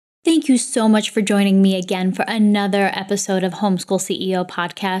you so much for joining me again for another episode of Homeschool CEO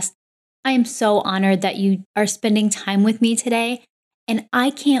Podcast. I am so honored that you are spending time with me today, and I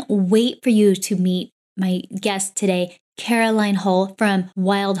can't wait for you to meet my guest today, Caroline Hull from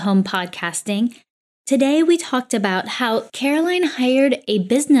Wild Home Podcasting. Today, we talked about how Caroline hired a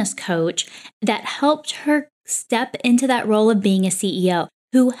business coach that helped her step into that role of being a CEO,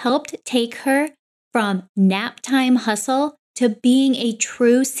 who helped take her from Naptime hustle to being a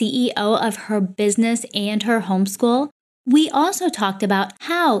true CEO of her business and her homeschool. We also talked about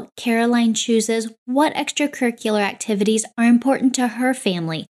how Caroline chooses what extracurricular activities are important to her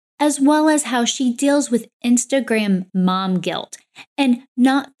family, as well as how she deals with Instagram mom guilt and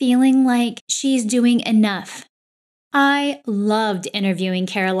not feeling like she's doing enough. I loved interviewing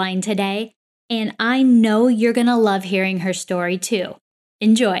Caroline today, and I know you're going to love hearing her story too.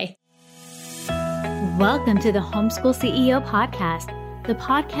 Enjoy. Welcome to the Homeschool CEO Podcast, the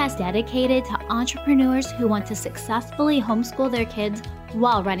podcast dedicated to entrepreneurs who want to successfully homeschool their kids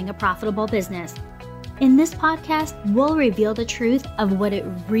while running a profitable business. In this podcast, we'll reveal the truth of what it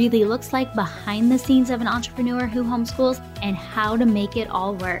really looks like behind the scenes of an entrepreneur who homeschools and how to make it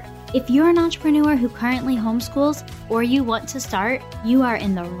all work. If you're an entrepreneur who currently homeschools or you want to start, you are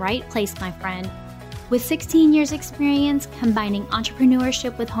in the right place, my friend. With 16 years experience combining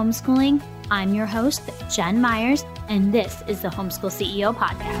entrepreneurship with homeschooling, I'm your host, Jen Myers, and this is the Homeschool CEO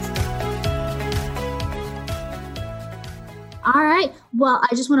Podcast. All right. Well,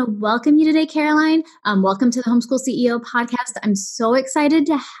 I just want to welcome you today, Caroline. Welcome to the Homeschool CEO Podcast. I'm so excited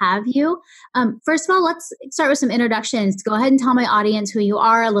to have you. First of all, let's start with some introductions. Go ahead and tell my audience who you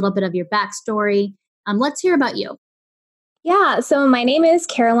are, a little bit of your backstory. Let's hear about you. Yeah, so my name is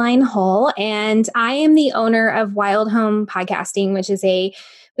Caroline Hull, and I am the owner of Wild Home Podcasting, which is a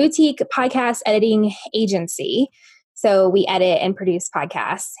boutique podcast editing agency. So we edit and produce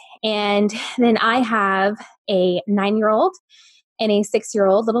podcasts. And then I have a 9-year-old and a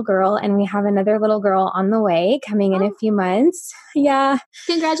 6-year-old little girl, and we have another little girl on the way coming in a few months. Yeah.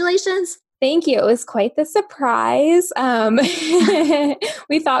 Congratulations. Thank you. It was quite the surprise.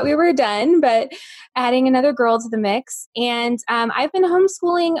 We thought we were done, but adding another girl to the mix. And I've been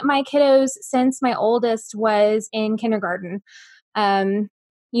homeschooling my kiddos since my oldest was in kindergarten.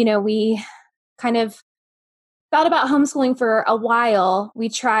 We kind of thought about homeschooling for a while. We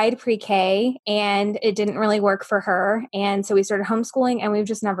tried pre-K and it didn't really work for her. And so we started homeschooling and we've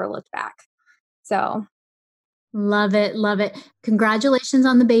just never looked back. So love it. Love it. Congratulations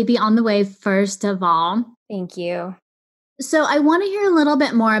on the baby on the way, first of all. Thank you. So I want to hear a little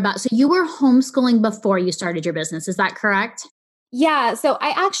bit more about, so you were homeschooling before you started your business. Is that correct? Yeah. So I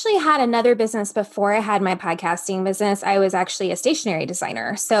actually had another business before I had my podcasting business. I was actually a stationery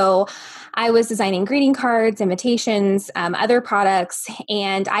designer. So I was designing greeting cards, invitations, other products.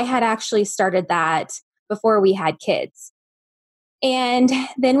 And I had actually started that before we had kids. And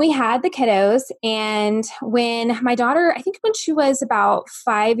then we had the kiddos. And when my daughter, I think when she was about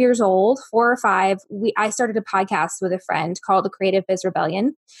 5 years old, 4 or 5, I started a podcast with a friend called The Creative Biz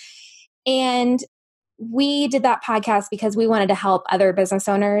Rebellion. And we did that podcast because we wanted to help other business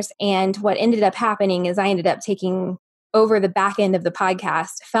owners. And what ended up happening is I ended up taking over the back end of the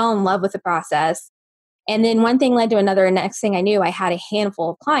podcast, fell in love with the process. And then one thing led to another. And next thing I knew, I had a handful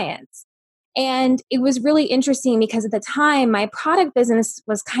of clients. And it was really interesting because at the time, my product business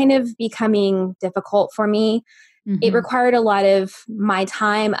was kind of becoming difficult for me. Mm-hmm. It required a lot of my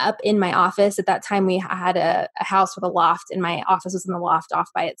time up in my office. At that time, we had a house with a loft, and my office was in the loft off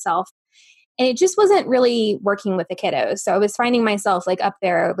by itself. And it just wasn't really working with the kiddos. So I was finding myself like up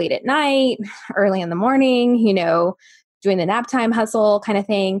there late at night, early in the morning, doing the Naptime hustle kind of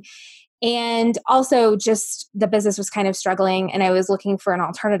thing. And also just the business was kind of struggling and I was looking for an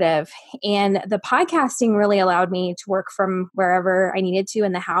alternative. And the podcasting really allowed me to work from wherever I needed to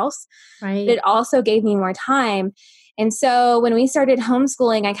in the house. Right. But it also gave me more time. And so when we started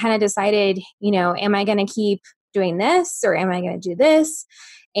homeschooling, I kind of decided, am I going to keep doing this or am I going to do this?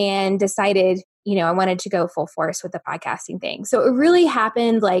 And decided, I wanted to go full force with the podcasting thing. So it really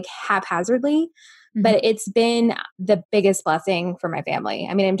happened like haphazardly, but it's been the biggest blessing for my family.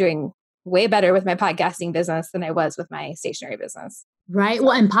 I mean, I'm doing way better with my podcasting business than I was with my stationery business. Right.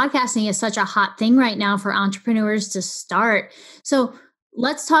 Well, and podcasting is such a hot thing right now for entrepreneurs to start. So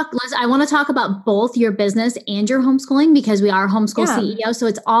I want to talk about both your business and your homeschooling because we are homeschool CEO. So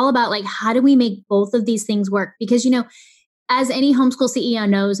it's all about like, how do we make both of these things work? Because, as any homeschool CEO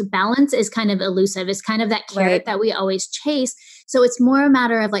knows, balance is kind of elusive. It's kind of that carrot that we always chase. So it's more a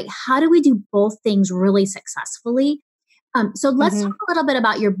matter of like, how do we do both things really successfully? So let's talk a little bit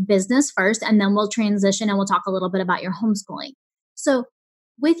about your business first, and then we'll transition and we'll talk a little bit about your homeschooling. So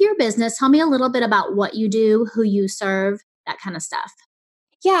With your business, tell me a little bit about what you do, who you serve, that kind of stuff.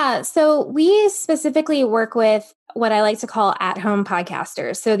 Yeah. So we specifically work with what I like to call at-home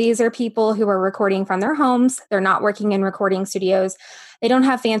podcasters. So these are people who are recording from their homes. They're not working in recording studios. They don't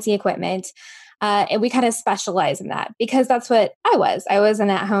have fancy equipment. And we kind of specialize in that because that's what I was. I was an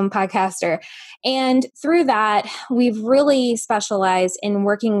at-home podcaster. And through that, we've really specialized in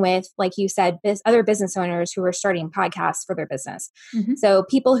working with, like you said, other business owners who are starting podcasts for their business. Mm-hmm. So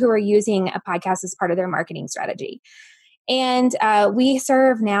people who are using a podcast as part of their marketing strategy. And we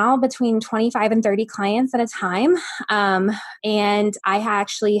serve now between 25 and 30 clients at a time. And I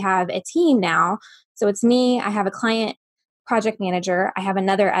actually have a team now. So it's me, I have a client project manager, I have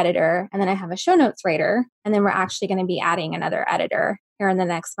another editor, and then I have a show notes writer. And then we're actually going to be adding another editor here in the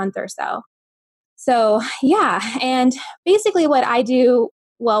next month or so. So, yeah. And basically, what I do,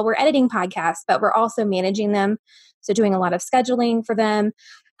 well, we're editing podcasts, but we're also managing them. So, doing a lot of scheduling for them,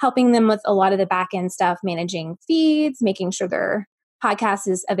 helping them with a lot of the back end stuff, managing feeds, making sure their podcast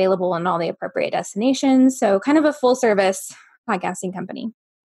is available in all the appropriate destinations. So, kind of a full service podcasting company.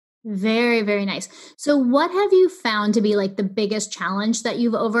 Very, very nice. So, what have you found to be like the biggest challenge that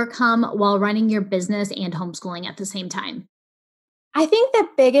you've overcome while running your business and homeschooling at the same time? I think the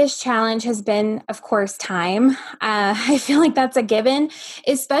biggest challenge has been, of course, time. I feel like that's a given,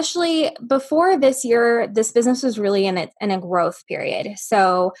 especially before this year. This business was really in a growth period.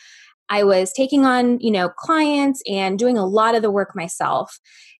 So I was taking on, clients and doing a lot of the work myself.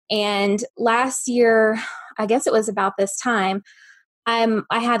 And last year, I guess it was about this time, I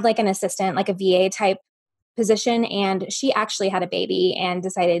had like an assistant, like a VA type position, and she actually had a baby and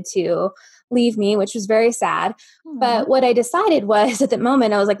decided to leave me, which was very sad. Aw. But what I decided was at the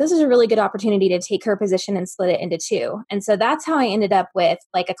moment, I was like, this is a really good opportunity to take her position and split it into two. And so that's how I ended up with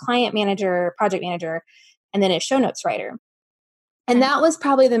like a client manager, project manager, and then a show notes writer. And Okay. that was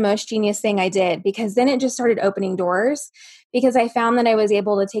probably the most genius thing I did because then it just started opening doors because I found that I was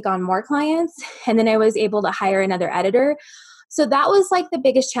able to take on more clients and then I was able to hire another editor. So that was like the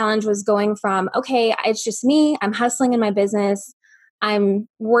biggest challenge was going from, okay, it's just me, I'm hustling in my business, I'm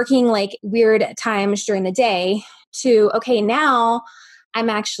working like weird times during the day to, okay, now I'm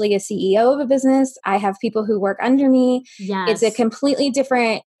actually a CEO of a business. I have people who work under me. It's a Yes. completely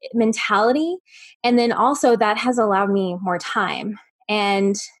different mentality. And then also that has allowed me more time.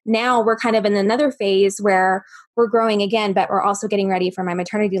 And now we're kind of in another phase where we're growing again, but we're also getting ready for my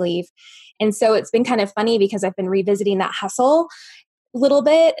maternity leave. And so it's been kind of funny because I've been revisiting that hustle a little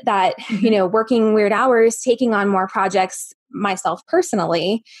bit, that, Mhm. working weird hours, taking on more projects myself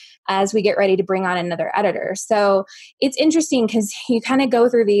personally as we get ready to bring on another editor. So it's interesting because you kind of go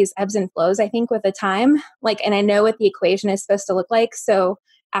through these ebbs and flows, I think, with the time. Like, and I know what the equation is supposed to look like. So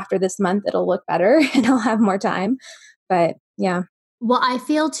after this month, it'll look better and I'll have more time. But yeah. Well, I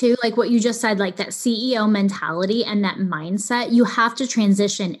feel too, like what you just said, like that CEO mentality and that mindset, you have to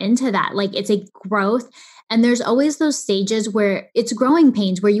transition into that. Like it's a growth. And there's always those stages where it's growing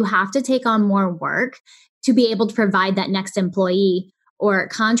pains where you have to take on more work to be able to provide that next employee or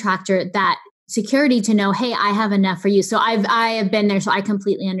contractor that security to know, hey, I have enough for you. So I have been there, so I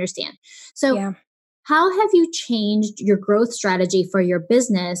completely understand. So Yeah. how have you changed your growth strategy for your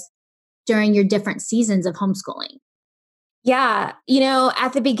business during your different seasons of homeschooling? Yeah.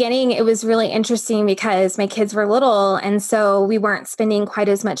 At the beginning, it was really interesting because my kids were little. And so we weren't spending quite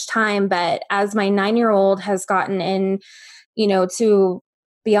as much time. But as my 9-year-old has gotten in, to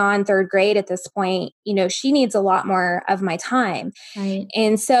beyond third grade at this point, she needs a lot more of my time. Right.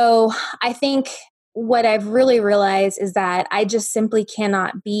 And so I think what I've really realized is that I just simply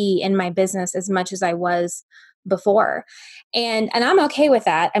cannot be in my business as much as I was before. And I'm okay with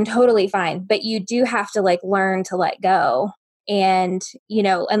that. I'm totally fine. But you do have to like learn to let go and,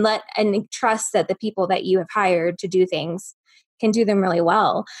 and trust that the people that you have hired to do things can do them really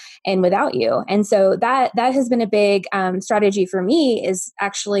well and without you. And so that has been a big strategy for me, is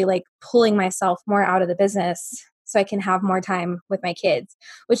actually like pulling myself more out of the business so I can have more time with my kids,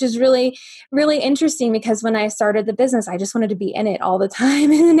 which is really, really interesting because when I started the business, I just wanted to be in it all the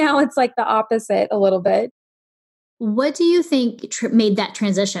time. And now it's like the opposite a little bit. What do you think made that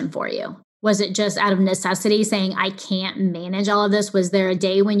transition for you? Was it just out of necessity saying, I can't manage all of this? Was there a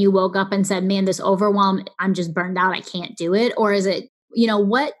day when you woke up and said, man, this overwhelm, I'm just burned out, I can't do it? Or is it,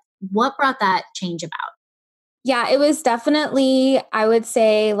 what brought that change about? Yeah, it was definitely, I would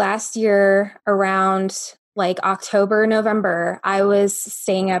say last year around like October, November, I was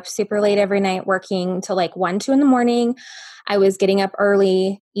staying up super late every night working till like 1, 2 in the morning. I was getting up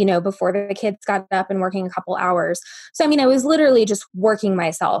early, before the kids got up and working a couple hours. So, I mean, I was literally just working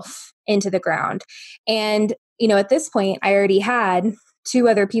myself into the ground. And, at this point, I already had two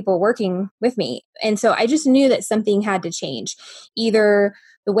other people working with me. And so I just knew that something had to change. Either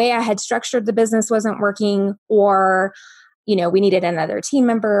the way I had structured the business wasn't working, or we needed another team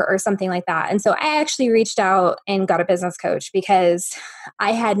member or something like that. And so I actually reached out and got a business coach because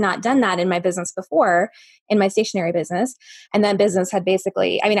I had not done that in my business before, in my stationery business. And that business had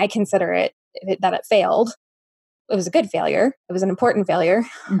basically, I consider it that it failed. It was a good failure. It was an important failure.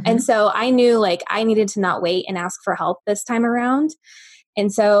 Mm-hmm. And so I knew like I needed to not wait and ask for help this time around.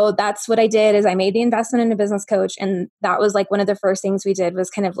 And so that's what I did is I made the investment in a business coach. And that was like one of the first things we did was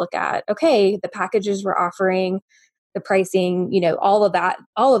kind of look at, okay, the packages we're offering, the pricing, all of that,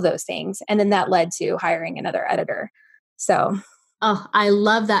 all of those things. And then that led to hiring another editor. So. Oh, I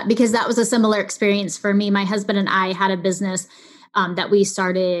love that because that was a similar experience for me. My husband and I had a business that we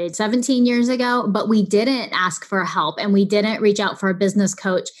started 17 years ago, but we didn't ask for help and we didn't reach out for a business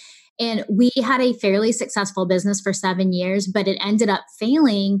coach. And we had a fairly successful business for 7 years, but it ended up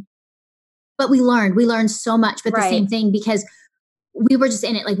failing. But we learned so much with the same thing because we were just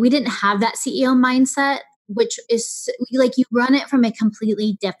in it. Like we didn't have that CEO mindset, which is like you run it from a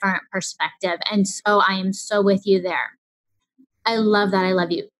completely different perspective. And so I am so with you there. I love that. I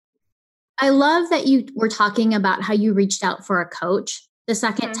love you. I love that you were talking about how you reached out for a coach the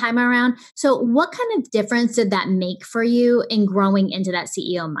second time around. So what kind of difference did that make for you in growing into that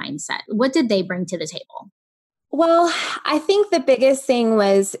CEO mindset? What did they bring to the table? Well, I think the biggest thing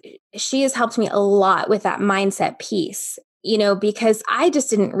was she has helped me a lot with that mindset piece, because I just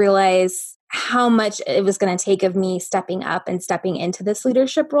didn't realize how much it was going to take of me stepping up and stepping into this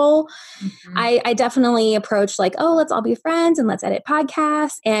leadership role. Mm-hmm. I definitely approached like, oh, let's all be friends and let's edit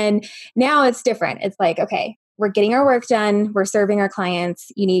podcasts. And now it's different. It's like, okay, we're getting our work done. We're serving our clients.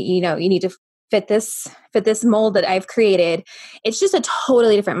 You need to fit this mold that I've created. It's just a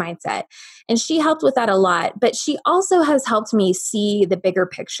totally different mindset. And she helped with that a lot, but she also has helped me see the bigger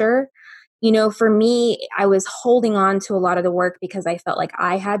picture. For me, I was holding on to a lot of the work because I felt like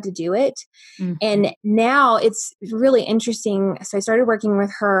I had to do it. Mm-hmm. And now it's really interesting. So I started working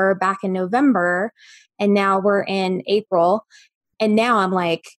with her back in November and now we're in April. And now I'm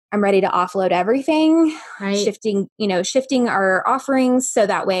like, I'm ready to offload everything, right. shifting our offerings so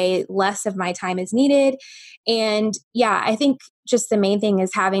that way less of my time is needed. And yeah, I think just the main thing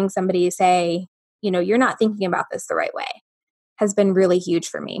is having somebody say, you're not thinking about this the right way has been really huge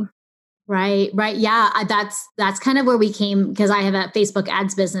for me. Right. Yeah. That's kind of where we came because I have a Facebook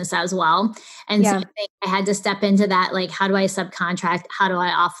ads business as well. And so I think I had to step into that. Like, how do I subcontract? How do I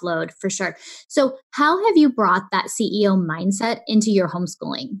offload for sure? So how have you brought that CEO mindset into your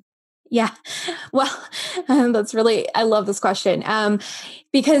homeschooling? Yeah. Well, I love this question.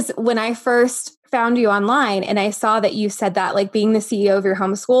 Because when I first found you online and I saw that you said that, like being the CEO of your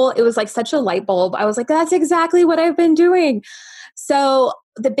homeschool, it was like such a light bulb. I was like, that's exactly what I've been doing. So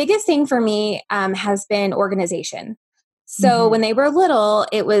the biggest thing for me has been organization. So when they were little,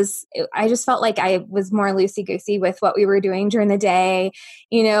 I just felt like I was more loosey-goosey with what we were doing during the day.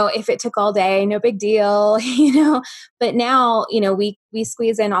 If it took all day, no big deal, But now, we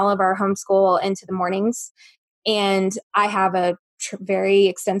squeeze in all of our homeschool into the mornings. And I have a very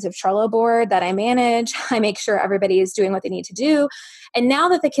extensive Trello board that I manage. I make sure everybody is doing what they need to do. And now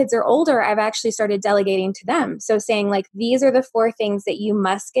that the kids are older, I've actually started delegating to them. So saying like, these are the 4 things that you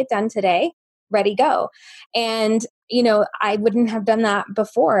must get done today. Ready, go. And, I wouldn't have done that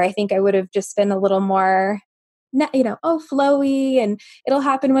before. I think I would have just been a little more, flowy and it'll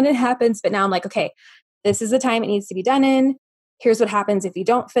happen when it happens. But now I'm like, okay, this is the time it needs to be done in. Here's what happens if you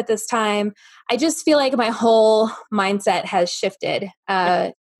don't fit this time. I just feel like my whole mindset has shifted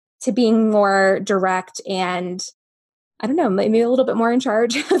to being more direct and I don't know, maybe a little bit more in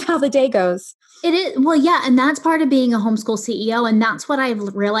charge of how the day goes. It is. Well, yeah. And that's part of being a homeschool CEO. And that's what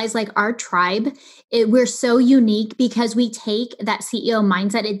I've realized, like our tribe, we're so unique because we take that CEO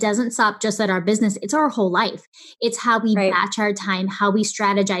mindset. It doesn't stop just at our business. It's our whole life. It's how we batch our time, how we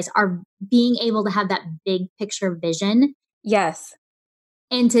strategize, our being able to have that big picture vision. Yes.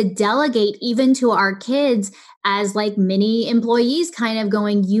 And to delegate even to our kids as like mini employees, kind of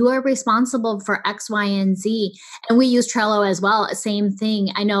going, you are responsible for X, Y, and Z. And we use Trello as well. Same thing.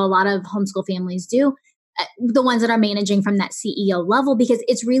 I know a lot of homeschool families do, the ones that are managing from that CEO level, because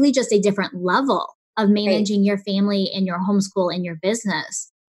it's really just a different level of managing your family and your homeschool and your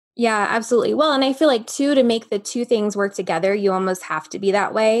business. Yeah, absolutely. Well, and I feel like too, to make the two things work together, you almost have to be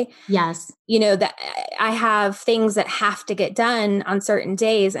that way. Yes. That I have things that have to get done on certain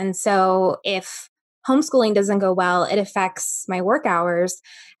days. And so if homeschooling doesn't go well, it affects my work hours.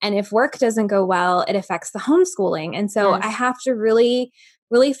 And if work doesn't go well, it affects the homeschooling. And so I have to really,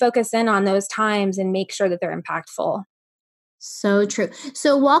 really focus in on those times and make sure that they're impactful. So true.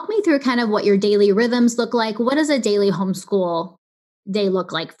 So walk me through kind of what your daily rhythms look like. What does a daily homeschool day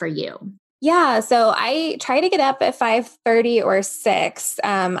look like for you? Yeah, so I try to get up at 5:30 or 6.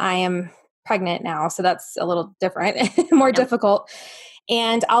 I am pregnant now, so that's a little different, more Yep. difficult.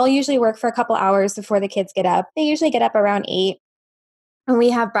 And I'll usually work for a couple hours before the kids get up. They usually get up around 8, and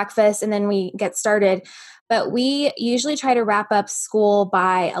we have breakfast and then we get started. But we usually try to wrap up school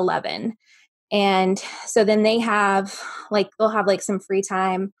by 11. And so then they'll have like some free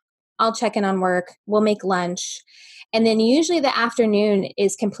time. I'll check in on work, we'll make lunch. And then usually the afternoon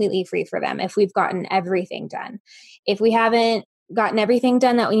is completely free for them if we've gotten everything done. If we haven't gotten everything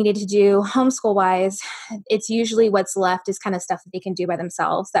done that we needed to do homeschool wise, it's usually what's left is kind of stuff that they can do by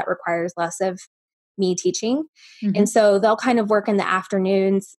themselves that requires less of me teaching. And Mhm. so they'll kind of work in the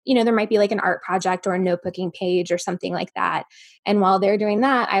afternoons. There might be like an art project or a notebooking page or something like that. And while they're doing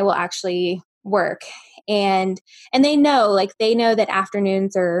that, I will actually work. And they know that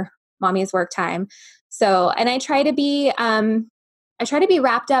afternoons are mommy's work time. So, and I try to be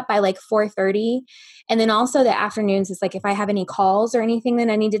wrapped up by like 4:30. And then also the afternoons is like if I have any calls or anything that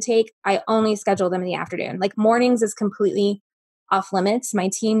I need to take, I only schedule them in the afternoon. Like mornings is completely off limits. My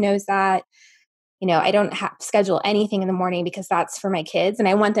team knows that. I don't schedule anything in the morning because that's for my kids. And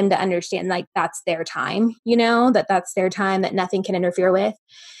I want them to understand like that's their time, that's their time that nothing can interfere with.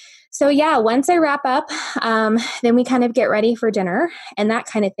 So yeah, once I wrap up, then we kind of get ready for dinner and that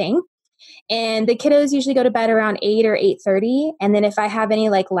kind of thing. And the kiddos usually go to bed around 8 or 8:30. And then if I have any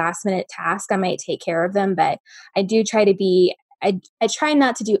like last minute task, I might take care of them. But I do try to be I try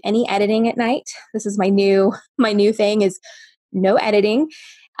not to do any editing at night. This is my new thing is no editing.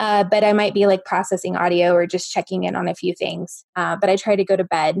 But I might be like processing audio or just checking in on a few things. But I try to go to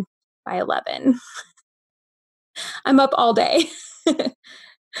bed by 11. I'm up all day.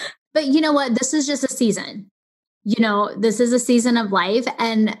 But you know what? This is just a season. This is a season of life.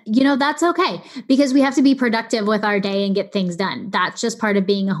 And, that's okay because we have to be productive with our day and get things done. That's just part of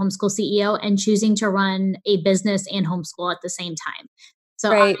being a homeschool CEO and choosing to run a business and homeschool at the same time.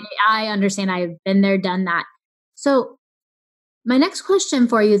 So Right. I understand. I've been there, done that. So my next question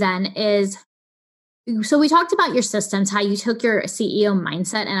for you then is, so we talked about your systems, how you took your CEO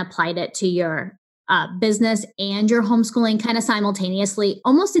mindset and applied it to your business and your homeschooling kind of simultaneously,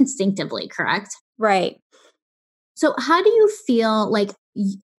 almost instinctively, correct? Right. So, how do you feel like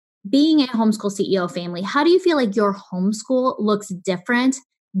being a homeschool CEO family? How do you feel like your homeschool looks different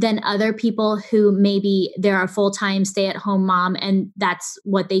than other people who maybe they're a full time stay at home mom and that's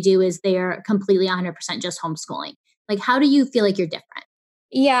what they do is they're completely 100% just homeschooling? Like, how do you feel like you're different?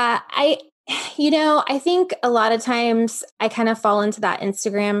 Yeah, I think a lot of times I kind of fall into that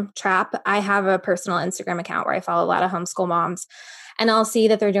Instagram trap. I have a personal Instagram account where I follow a lot of homeschool moms, and I'll see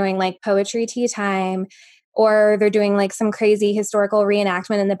that they're doing like poetry tea time or they're doing like some crazy historical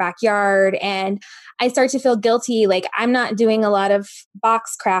reenactment in the backyard. And I start to feel guilty. Like I'm not doing a lot of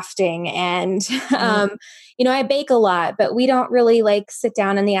box crafting and, Right. I bake a lot, but we don't really like sit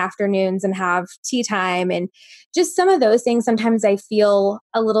down in the afternoons and have tea time. And just some of those things sometimes I feel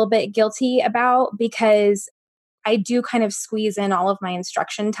a little bit guilty about because I do kind of squeeze in all of my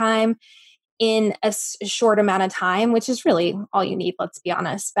instruction time in a short amount of time, which is really all you need, let's be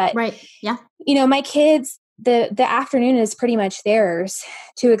honest. But Right. Yeah. my kids, the afternoon is pretty much theirs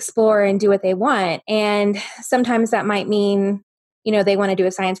to explore and do what they want. And sometimes that might mean, they want to do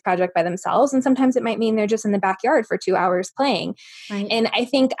a science project by themselves. And sometimes it might mean they're just in the backyard for 2 hours playing. Right. And I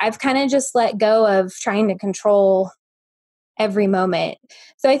think I've kind of just let go of trying to control every moment.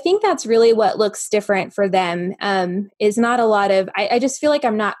 So I think that's really what looks different for them, is not a lot of, I just feel like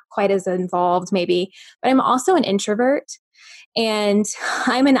I'm not quite as involved maybe, but I'm also an introvert. And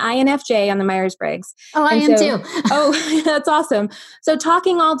I'm an INFJ on the Myers-Briggs. Oh, I And am so, too. oh, that's awesome. So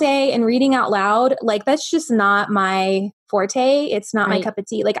talking all day and reading out loud, like that's just not my forte. It's not my Right. cup of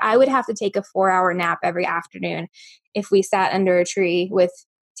tea. Like I would have to take a 4-hour nap every afternoon if we sat under a tree with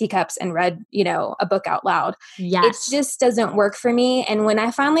teacups and read, a book out loud. It Yes. just doesn't work for me. And when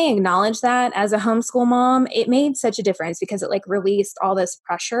I finally acknowledged that as a homeschool mom, it made such a difference because it like released all this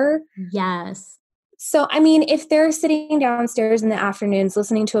pressure. Yes. So, I mean, if they're sitting downstairs in the afternoons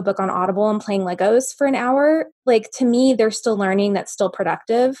listening to a book on Audible and playing Legos for an hour, like to me, they're still learning, that's still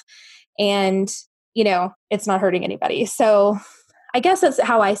productive. And, it's not hurting anybody. So I guess that's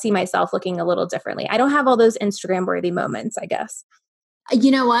how I see myself looking a little differently. I don't have all those Instagram worthy moments, I guess. You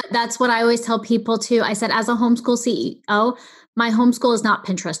know what? That's what I always tell people too. I said, as a homeschool CEO, my homeschool is not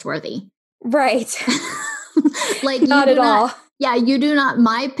Pinterest worthy. Right. Like you Not do at not, all. Yeah, you do not.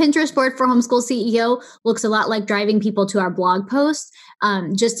 My Pinterest board for Homeschool CEO looks a lot like driving people to our blog post,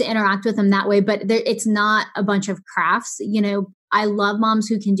 just to interact with them that way. But it's not a bunch of crafts. I love moms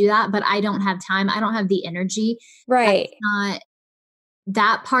who can do that, but I don't have time. I don't have the energy. That's Right. not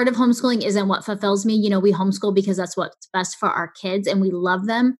that part of homeschooling isn't what fulfills me. We homeschool because that's what's best for our kids and we love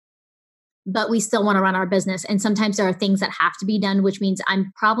them, but we still want to run our business. And sometimes there are things that have to be done, which means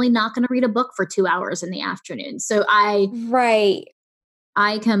I'm probably not going to read a book for 2 hours in the afternoon. So Right.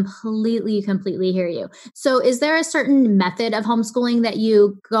 I completely hear you. So is there a certain method of homeschooling that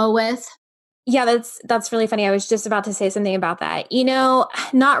you go with? Yeah, that's really funny. I was just about to say something about that.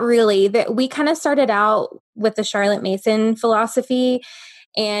 Not really. That we kind of started out with the Charlotte Mason philosophy,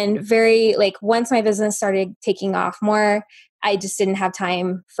 and very like once my business started taking off more, I just didn't have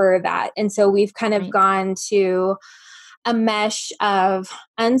time for that. And so we've kind of Right. gone to a mesh of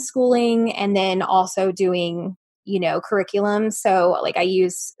unschooling and then also doing, curriculums. So like I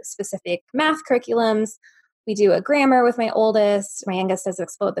use specific math curriculums. We do a grammar with my oldest. My youngest does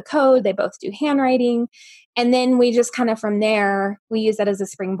Explode the Code. They both do handwriting. And then we just kind of from there, we use that as a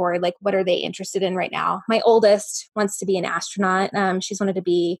springboard. Like, what are they interested in right now? My oldest wants to be an astronaut. She's wanted to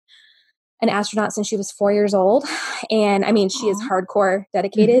be an astronaut since she was 4 years old. And I mean, she is Aw. hardcore Mhm.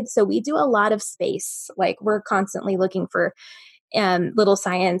 dedicated. So we do a lot of space. Like, we're constantly looking for little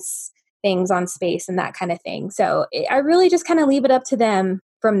science things on space and that kind of thing. So I really just kind of leave it up to them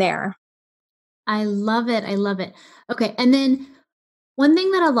from there. I love it. I love it. Okay. And then one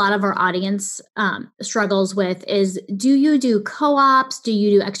thing that a lot of our audience struggles with is, do you do co-ops? Do you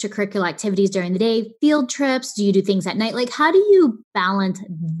do extracurricular activities during the day, field trips? Do you do things at night? Like, how do you balance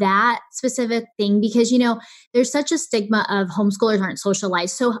that specific thing? Because, there's such a stigma of homeschoolers aren't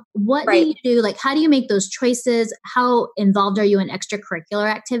socialized. So what do Right. you do? Like, how do you make those choices? How involved are you in extracurricular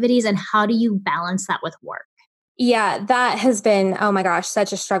activities? And how do you balance that with work? Yeah, that has been, oh my gosh,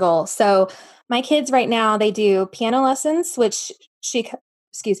 such a struggle. So my kids right now, they do piano lessons, which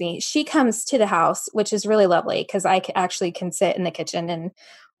excuse me, she comes to the house, which is really lovely because actually can sit in the kitchen and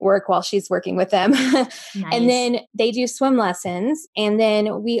work while she's working with them. And Nice. then they do swim lessons. And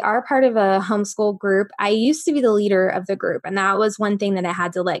then we are part of a homeschool group. I used to be the leader of the group, and that was one thing that I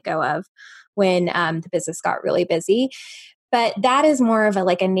had to let go of when the business got really busy. But that is more of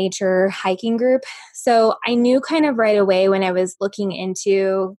a nature hiking group. So I knew kind of right away when I was looking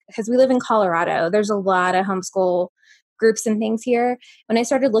into, because we live in Colorado, there's a lot of homeschool groups and things here. When I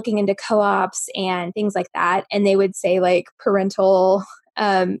started looking into co-ops and things like that, and they would say like parental,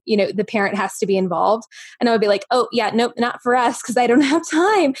 the parent has to be involved. And I would be like, oh yeah, nope, not for us because I don't have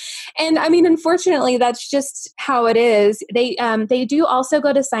time. And I mean, unfortunately, that's just how it is. They do also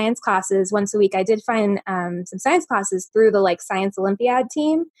go to science classes once a week. I did find some science classes through the Science Olympiad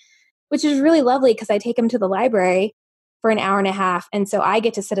team, which is really lovely because I take them to the library for an hour and a half, and so I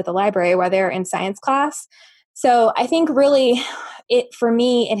get to sit at the library while they're in science class. So I think really, it for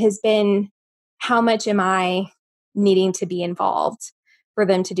me, it has been how much am I needing to be involved for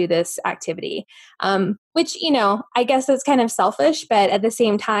them to do this activity, which I guess is kind of selfish, but at the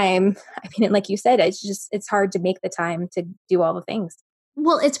same time, I mean, like you said, it's hard to make the time to do all the things.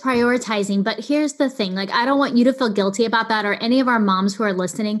 Well, it's prioritizing, but here's the thing, like, I don't want you to feel guilty about that or any of our moms who are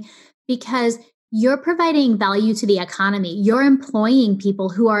listening, because you're providing value to the economy. You're employing people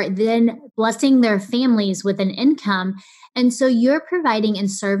who are then blessing their families with an income. And so you're providing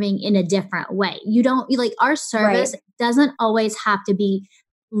and serving in a different way. You don't like our Right. service doesn't always have to be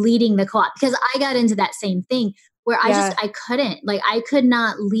leading the co-op, because I got into that same thing where Yeah. I could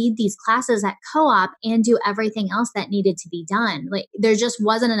not lead these classes at co-op and do everything else that needed to be done. Like, there just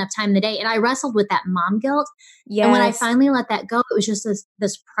wasn't enough time in the day. And I wrestled with that mom guilt. And when I Yes. finally let that go, it was just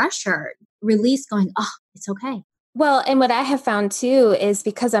this pressure release going, oh, it's okay. Well, and what I have found too is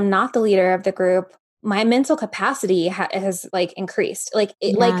because I'm not the leader of the group, my mental capacity has increased.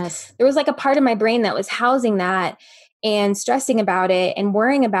 Yes. There was a part of my brain that was housing that and stressing about it and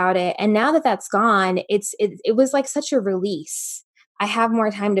worrying about it. And now that that's gone, it was like such a release. I have more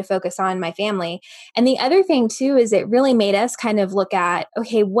time to focus on my family. And the other thing too is it really made us kind of look at,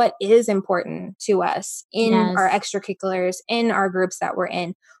 okay, what is important to us in our Yes. extracurriculars, in our groups that we're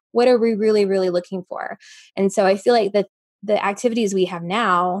in? What are we really, really looking for? And so I feel like the activities we have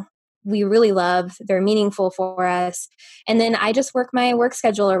now, we really love. They're meaningful for us. And then I just work my work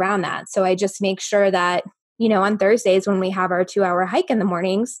schedule around that. So I just make sure that, on Thursdays when we have our 2-hour hike in the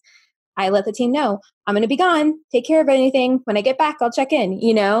mornings, I let the team know I'm going to be gone. Take care of anything. When I get back, I'll check in,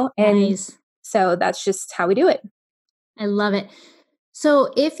 And Nice. so that's just how we do it. I love it.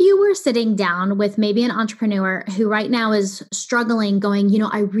 So, if you were sitting down with maybe an entrepreneur who right now is struggling, going,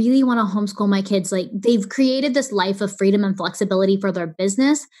 I really want to homeschool my kids, like they've created this life of freedom and flexibility for their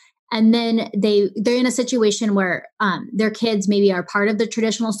business. And then they're in a situation where their kids maybe are part of the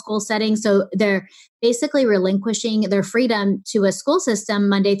traditional school setting. So they're basically relinquishing their freedom to a school system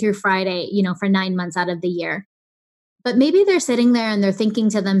Monday through Friday, for 9 months out of the year. But maybe they're sitting there and they're thinking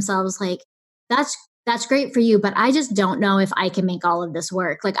to themselves, like, that's great for you, but I just don't know if I can make all of this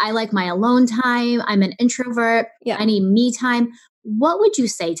work. Like, I like my alone time. I'm an introvert. Yeah. I need me time. What would you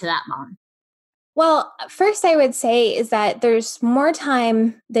say to that mom? Well, first, I would say is that there's more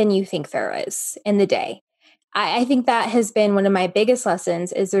time than you think there is in the day. I think that has been one of my biggest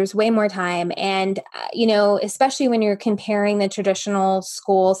lessons is there's way more time. And, especially when you're comparing the traditional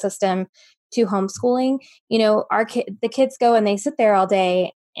school system to homeschooling, the kids go and they sit there all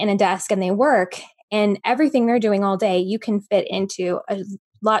day in a desk and they work, and everything they're doing all day, you can fit into a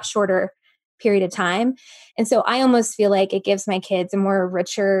lot shorter period of time. And so I almost feel like it gives my kids a more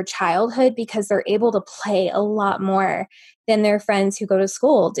richer childhood because they're able to play a lot more than their friends who go to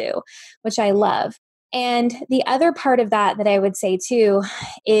school do, which I love. And the other part of that I would say too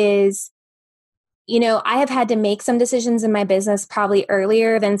is, I have had to make some decisions in my business probably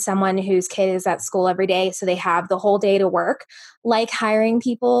earlier than someone whose kid is at school every day. So they have the whole day to work, like hiring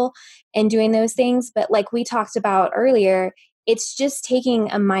people and doing those things. But like we talked about earlier, it's just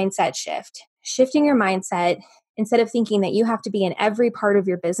taking a mindset shift, shifting your mindset instead of thinking that you have to be in every part of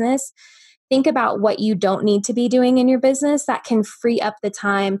your business. Think about what you don't need to be doing in your business that can free up the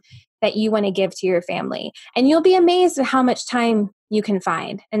time that you want to give to your family. And you'll be amazed at how much time you can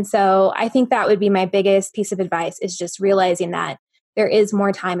find. And so I think that would be my biggest piece of advice is just realizing that there is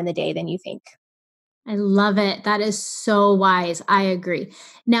more time in the day than you think. I love it. That is so wise. I agree.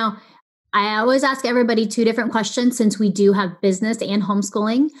 Now, I always ask everybody two different questions since we do have business and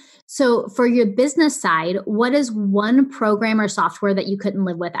homeschooling. So, for your business side, what is one program or software that you couldn't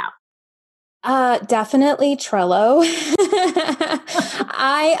live without? Definitely Trello.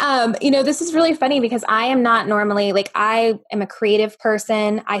 This is really funny because I am not normally like I am a creative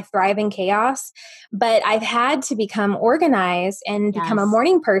person. I thrive in chaos, but I've had to become organized and become a Yes.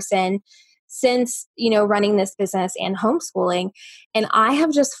 morning person since, running this business and homeschooling. And I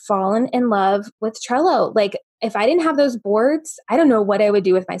have just fallen in love with Trello. Like if I didn't have those boards, I don't know what I would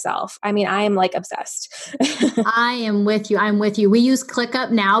do with myself. I mean, I am like obsessed. I am with you. I'm with you. We use ClickUp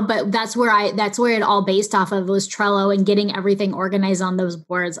now, but that's where it all based off of was Trello and getting everything organized on those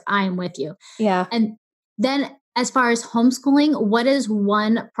boards. I am with you. Yeah. And then as far as homeschooling, what is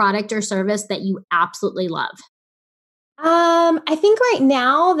one product or service that you absolutely love? I think right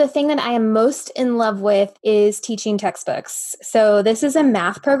now the thing that I am most in love with is teaching textbooks. So this is a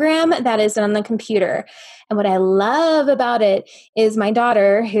math program that is done on the computer. And what I love about it is my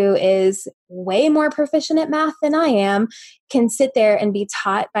daughter, who is way more proficient at math than I am, can sit there and be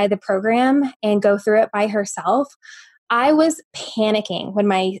taught by the program and go through it by herself. I was panicking when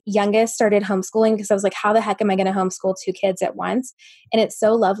my youngest started homeschooling because I was like, how the heck am I going to homeschool two kids at once? And it's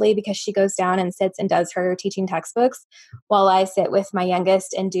so lovely because she goes down and sits and does her teaching textbooks while I sit with my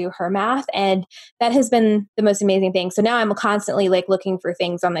youngest and do her math. And that has been the most amazing thing. So now I'm constantly like looking for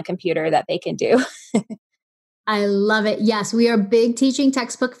things on the computer that they can do. I love it. Yes, we are big teaching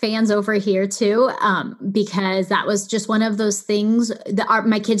textbook fans over here too, because that was just one of those things that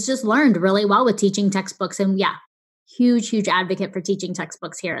my kids just learned really well with teaching textbooks. And yeah, huge advocate for teaching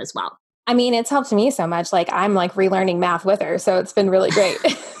textbooks here as well. I mean, it's helped me so much. Like I'm like relearning math with her. So it's been really great.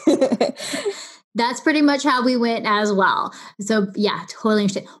 That's pretty much how we went as well. So, yeah, totally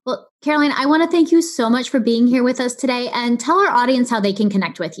understand. Well, Caroline, I want to thank you so much for being here with us today and tell our audience how they can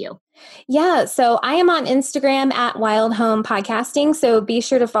connect with you. Yeah, so I am on Instagram at Wild Home Podcasting. So be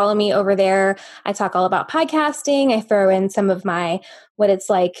sure to follow me over there. I talk all about podcasting. I throw in some of what it's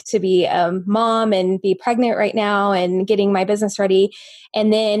like to be a mom and be pregnant right now and getting my business ready.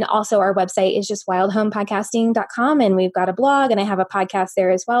 And then also our website is just wildhomepodcasting.com. And we've got a blog and I have a podcast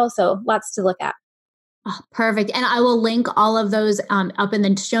there as well. So lots to look at. Oh, perfect. And I will link all of those up in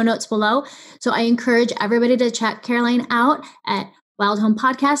the show notes below. So I encourage everybody to check Caroline out at Wild Home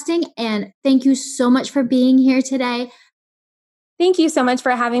Podcasting. And thank you so much for being here today. Thank you so much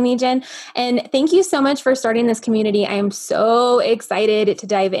for having me, Jen. And thank you so much for starting this community. I am so excited to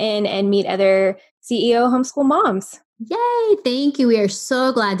dive in and meet other CEO homeschool moms. Yay. Thank you. We are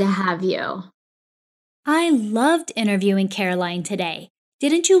so glad to have you. I loved interviewing Caroline today.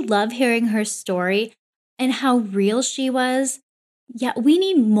 Didn't you love hearing her story and how real she was? Yeah, we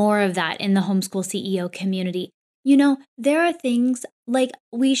need more of that in the homeschool CEO community. There are things like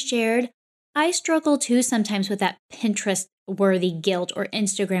we shared I struggle too sometimes with that Pinterest-worthy guilt or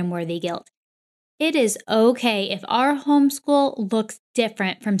Instagram-worthy guilt. It is okay if our homeschool looks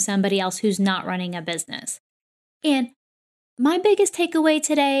different from somebody else who's not running a business. And my biggest takeaway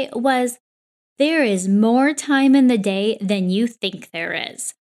today was there is more time in the day than you think there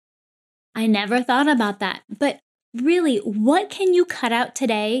is. I never thought about that, but really, what can you cut out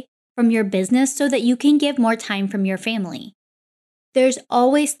today from your business so that you can give more time from your family? There's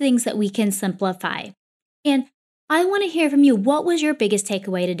always things that we can simplify. And I want to hear from you. What was your biggest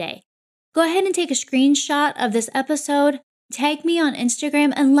takeaway today? Go ahead and take a screenshot of this episode, tag me on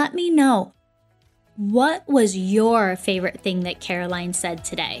Instagram, and let me know. What was your favorite thing that Caroline said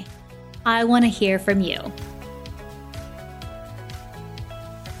today? I want to hear from you.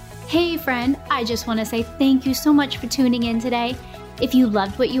 Hey friend, I just want to say thank you so much for tuning in today. If you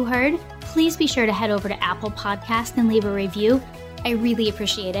loved what you heard, please be sure to head over to Apple Podcasts and leave a review. I really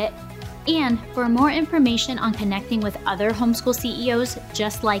appreciate it. And for more information on connecting with other homeschool CEOs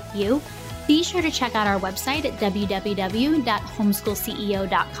just like you, be sure to check out our website at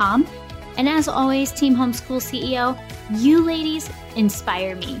www.homeschoolceo.com. And as always, Team Homeschool CEO, you ladies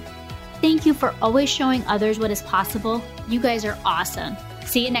inspire me. Thank you for always showing others what is possible. You guys are awesome.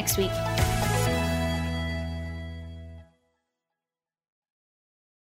 See you next week.